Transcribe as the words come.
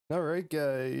Alright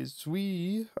guys,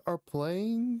 we are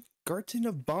playing Garten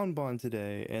of Ban Ban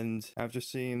today, and after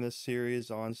seeing this series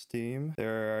on Steam,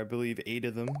 there are, I believe, 8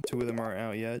 of them. 2 of them aren't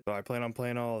out yet, but I plan on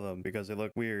playing all of them because they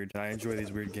look weird, and I enjoy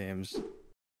these weird games.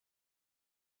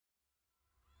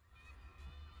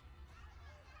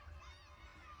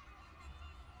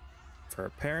 For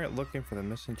a parent looking for the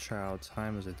missing child,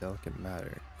 time is a delicate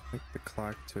matter. Click the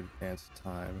clock to advance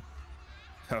time.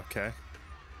 Okay.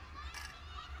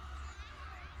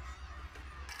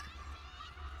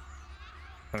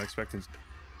 I'm expecting...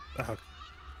 Oh.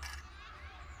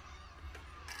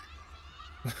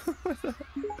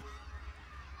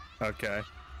 Okay.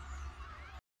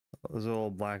 There's a little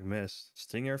black mist.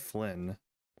 Stinger Flynn.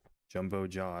 Jumbo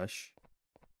Josh.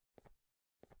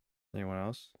 Anyone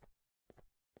else?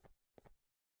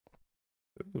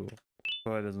 Ooh.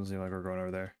 Oh, it doesn't seem like we're going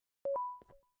over there.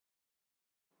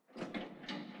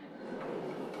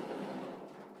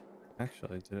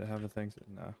 Actually, did it have a thing?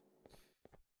 No.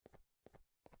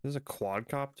 There's a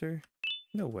quadcopter?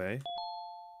 No way.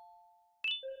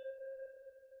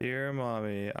 Dear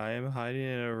mommy, I am hiding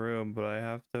in a room, but I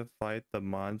have to fight the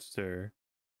monster.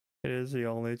 It is the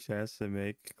only chance to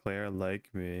make Claire like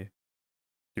me.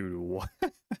 Dude, what?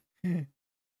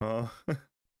 Oh. What's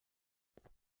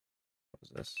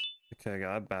this? Okay, I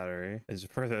got a battery. Is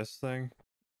it for this thing?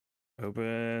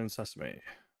 Open sesame.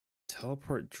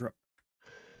 Teleport.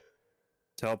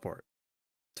 Teleport.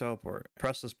 Teleport.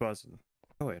 Press this button.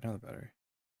 Oh wait, another battery.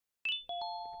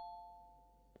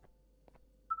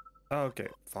 Oh, okay,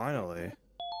 finally.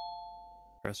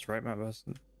 Press right mouse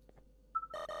button.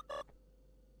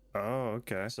 Oh,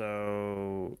 okay.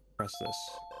 So press this.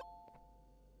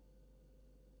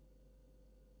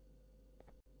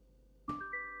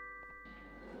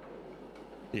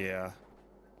 Yeah.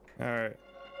 All right.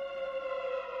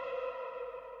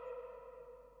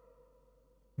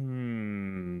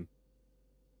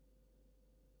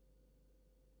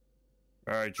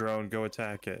 All right, drone, go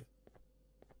attack it.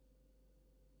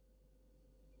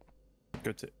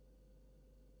 Go to.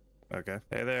 Okay.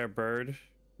 Hey there, bird.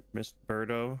 Miss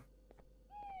Birdo.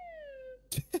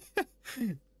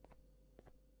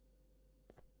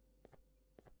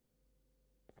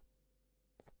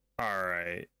 All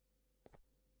right.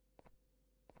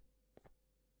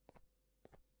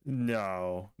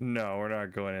 No, we're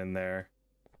not going in there.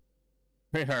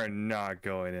 We are not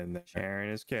going in there. Sharon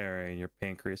is carrying your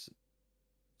pancreas.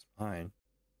 It's mine.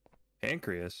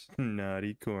 Pancreas?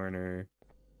 Naughty corner.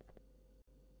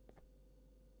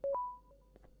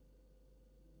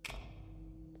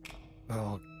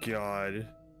 Oh, God.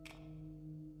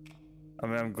 I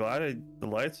mean, I'm glad the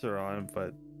lights are on,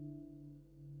 but...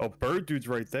 Oh, bird dude's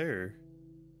right there.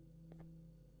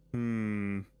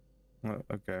 Oh,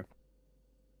 okay.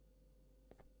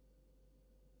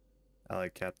 I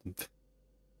like Captain...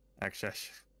 Actually,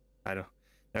 I don't...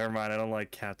 Never mind, I don't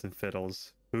like Captain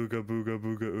Fiddles. Ooga booga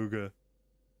booga ooga.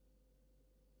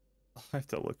 I have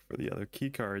to look for the other key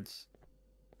cards.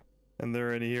 And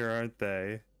they're in here, aren't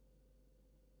they?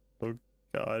 Oh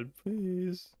God,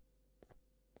 please.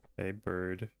 Hey,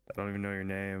 bird. I don't even know your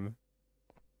name.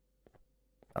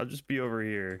 I'll just be over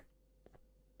here.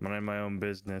 Mind my own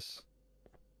business.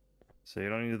 So you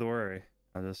don't need to worry.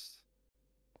 I'll just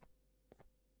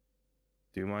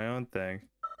do my own thing.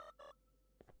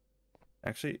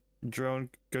 Actually, drone,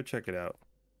 go check it out.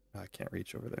 Oh, I can't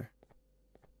reach over there.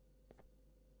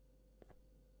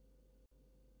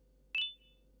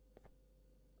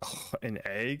 Oh, an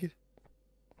egg?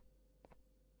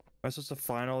 Am I supposed to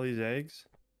find all these eggs?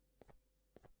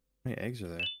 How many eggs are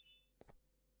there?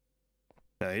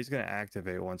 Yeah, he's gonna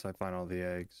activate once I find all the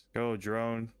eggs. Go,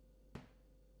 drone.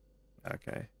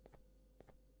 Okay.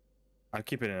 I'm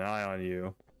keeping an eye on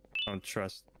you. I don't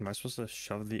trust. Am I supposed to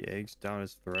shove the eggs down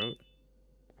his throat?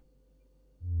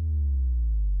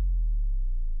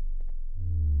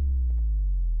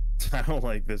 I don't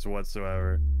like this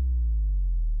whatsoever.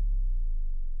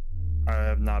 I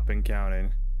have not been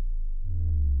counting.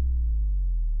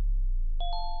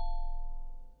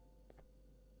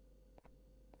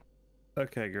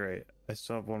 Okay, great. I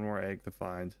still have one more egg to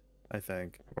find, I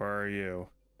think. Where are you?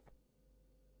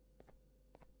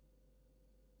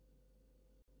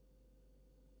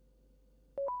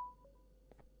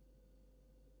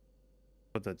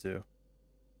 What'd that do?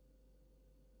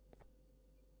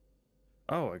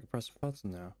 Oh, I can press a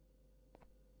button now.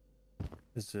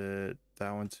 Is it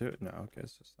that one too? No, okay,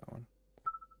 it's just that one.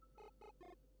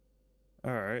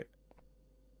 Alright.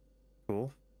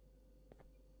 Cool.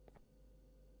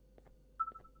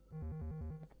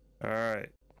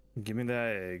 Alright. Give me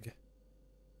that egg.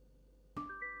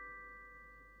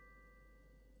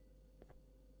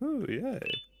 Ooh, yay.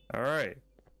 Alright.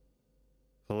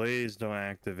 Please don't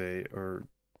activate, or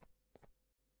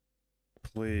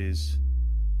please.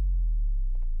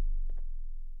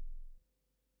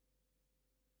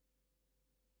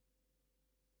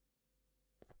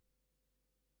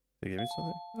 They gave me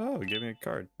something? Oh, give me a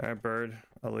card. Alright, bird.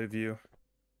 I'll leave you.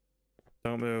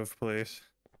 Don't move, please.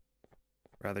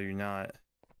 Rather you not.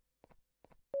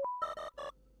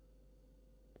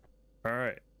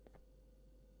 Alright.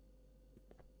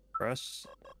 Press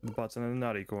the button in the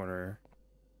nutty corner.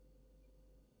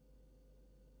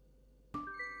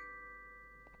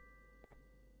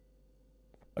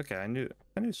 Okay, I knew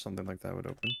something like that would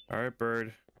open. Alright,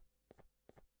 bird.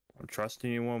 I'm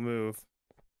trusting you won't move.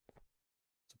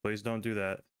 So please don't do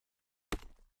that.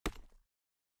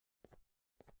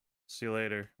 See you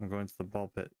later. I'm going to the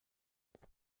ball pit.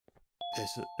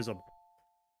 This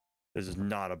is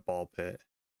not a ball pit.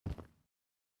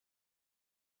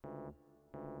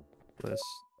 Let's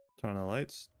turn on the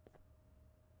lights.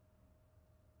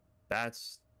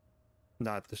 That's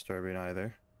not disturbing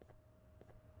either.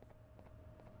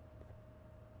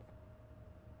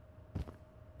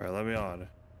 Alright, let me on.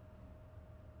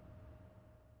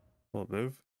 Will it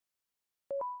move?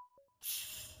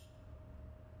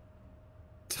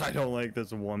 I don't like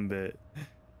this one bit.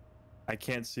 I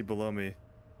can't see below me.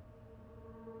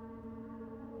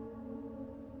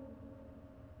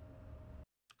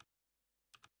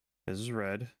 This is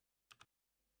red.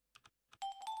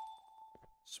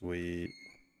 Sweet.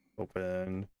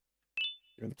 Open.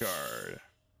 Give me the card.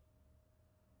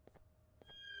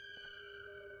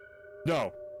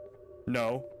 No.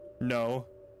 No. No.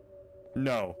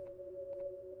 No.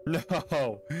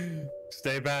 No.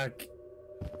 Stay back.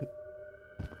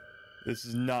 This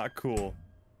is not cool.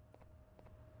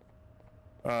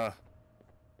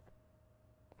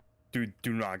 Dude,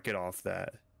 do not get off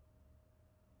that.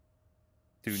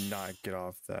 Do not get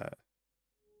off that.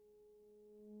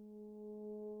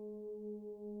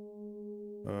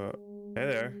 Hey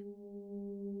there.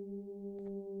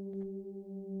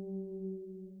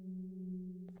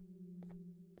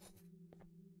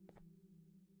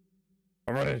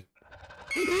 I'm running.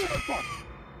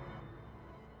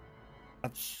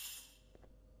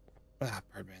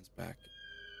 Birdman's back.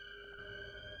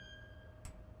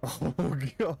 Oh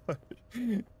god.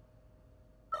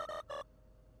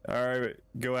 Alright,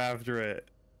 go after it.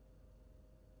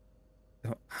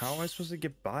 How am I supposed to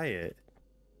get by it?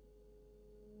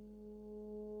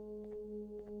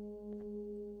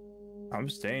 I'm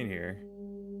staying here.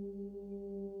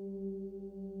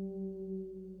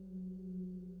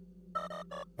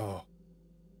 Oh.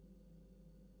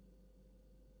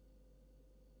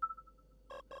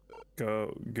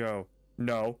 Go.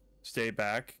 No. Stay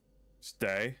back.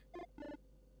 Stay.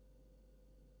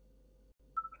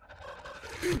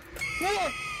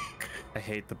 I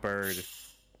hate the bird.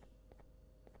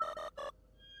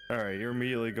 Alright, you're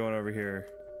immediately going over here.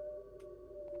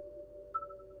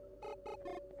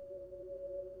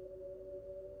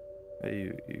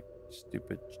 Hey, you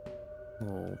stupid.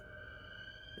 Oh.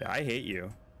 Yeah, I hate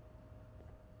you.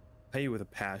 I hate you with a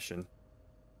passion.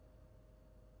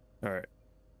 Alright.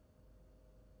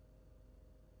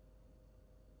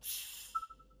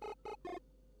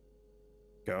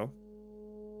 Go.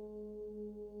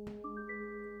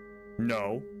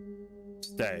 No.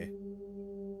 Stay.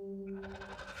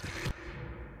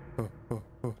 Oh,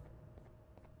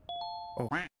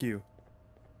 f you.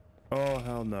 Oh,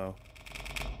 hell no.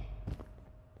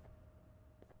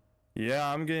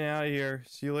 Yeah, I'm getting out of here.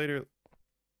 See you later.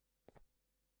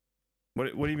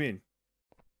 What do you mean?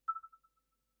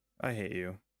 I hate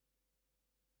you.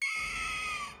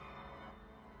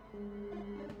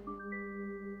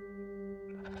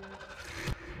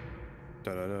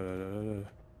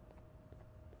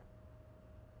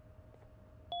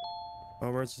 Oh,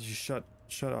 emergency shut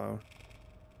on.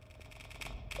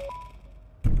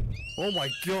 Oh my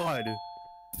god!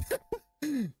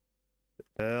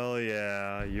 Hell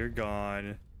yeah, you're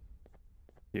gone.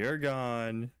 You're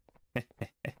gone.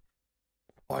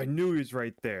 Oh, I knew he was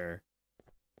right there.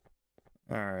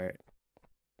 Alright.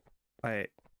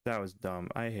 That was dumb.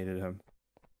 I hated him.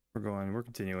 We're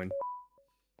continuing.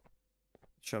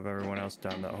 Shove everyone else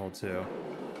down that hole too.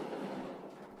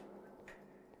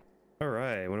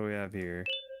 Alright, what do we have here?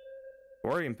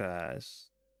 Boarding pass.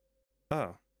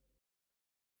 Oh.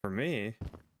 For me?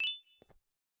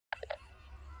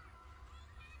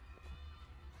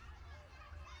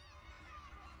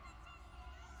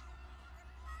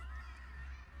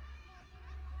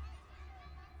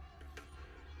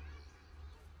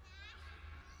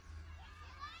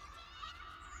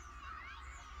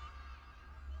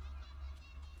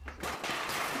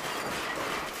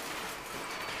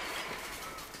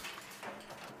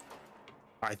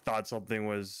 I thought something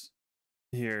was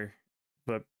here,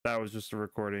 but that was just a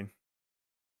recording.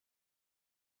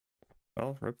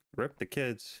 Well, rip the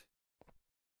kids.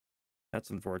 That's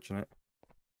unfortunate.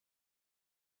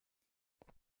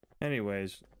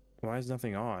 Anyways, why is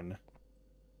nothing on?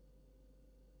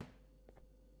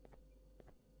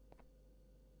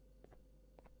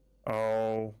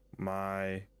 Oh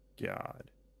my god.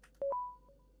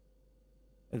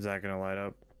 Is that gonna light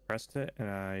up? Pressed it and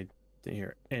I didn't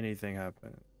hear anything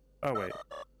happen. Oh wait,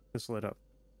 this lit up.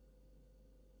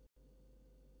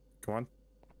 Come on.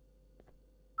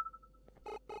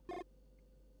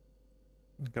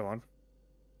 Go on.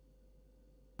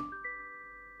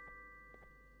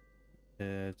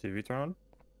 TV turn on?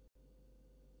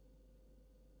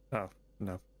 Oh,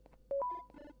 no.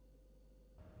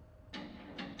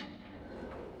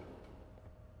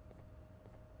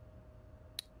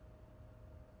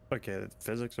 Okay, the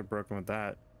physics are broken with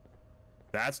that.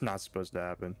 That's not supposed to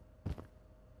happen.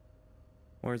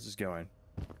 Where's this going?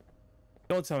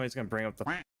 Don't tell me it's gonna bring up the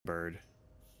bird.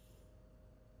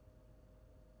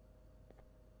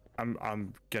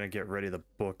 I'm gonna get ready to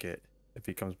book it if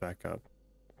he comes back up.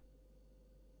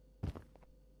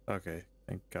 Okay,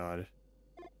 thank God.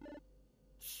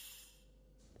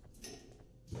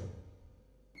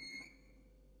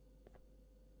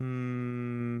 I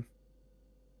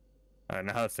don't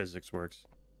know how the physics works.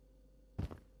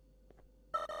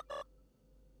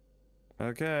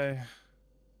 Okay.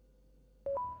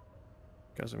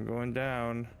 Guess I'm going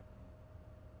down.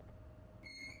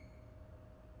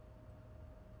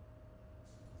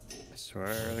 I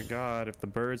swear to God, if the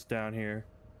bird's down here.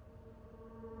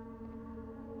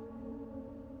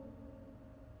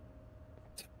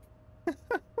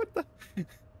 What the?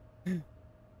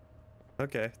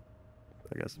 Okay.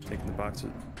 I guess I'm taking the boxes.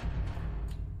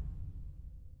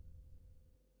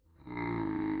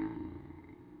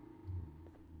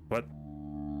 What?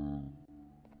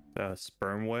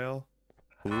 Sperm whale?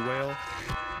 Blue whale?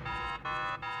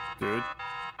 Dude?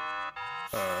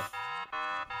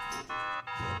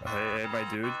 Hey, my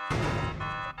dude.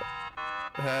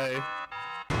 Hey.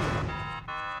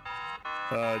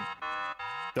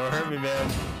 Don't hurt me,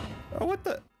 man. Oh, what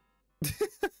the?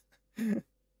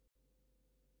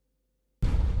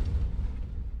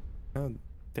 Oh,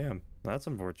 damn. That's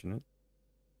unfortunate.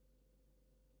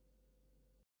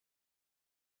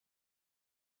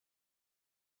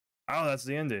 Oh, that's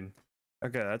the ending.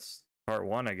 Okay, that's part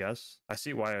 1, I guess. I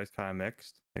see why I was kind of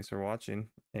mixed. Thanks for watching,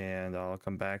 and I'll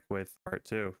come back with part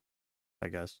 2, I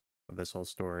guess, of this whole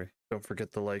story. Don't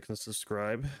forget to like and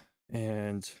subscribe,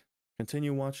 and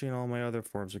continue watching all my other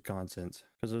forms of content,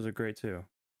 because those are great too.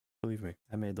 Believe me,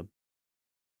 I made them.